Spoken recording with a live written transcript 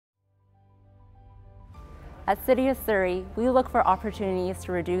At City of Surrey, we look for opportunities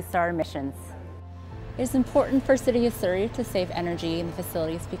to reduce our emissions. It's important for City of Surrey to save energy in the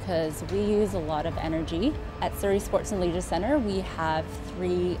facilities because we use a lot of energy. At Surrey Sports and Leisure Centre, we have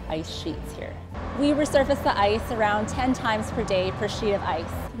 3 ice sheets here. We resurface the ice around 10 times per day per sheet of ice.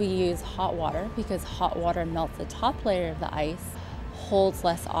 We use hot water because hot water melts the top layer of the ice, holds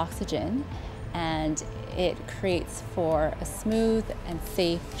less oxygen, and it creates for a smooth and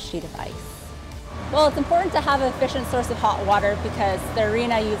safe sheet of ice. Well, it's important to have an efficient source of hot water because the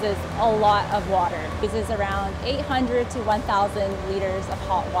arena uses a lot of water. It uses around 800 to 1,000 liters of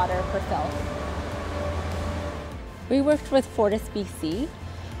hot water per fill. We worked with Fortis BC.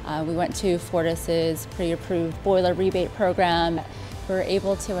 We went to Fortis's pre-approved boiler rebate program. We were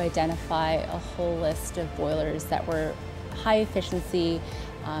able to identify a whole list of boilers that were high efficiency.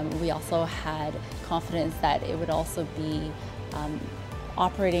 We also had confidence that it would also be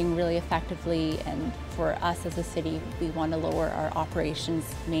operating really effectively, and for us as a city, we want to lower our operations,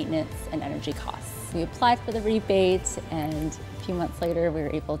 maintenance, and energy costs. We applied for the rebate, and a few months later, we were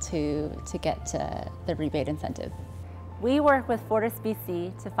able to get the rebate incentive. We work with Fortis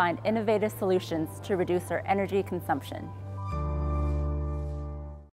BC to find innovative solutions to reduce our energy consumption.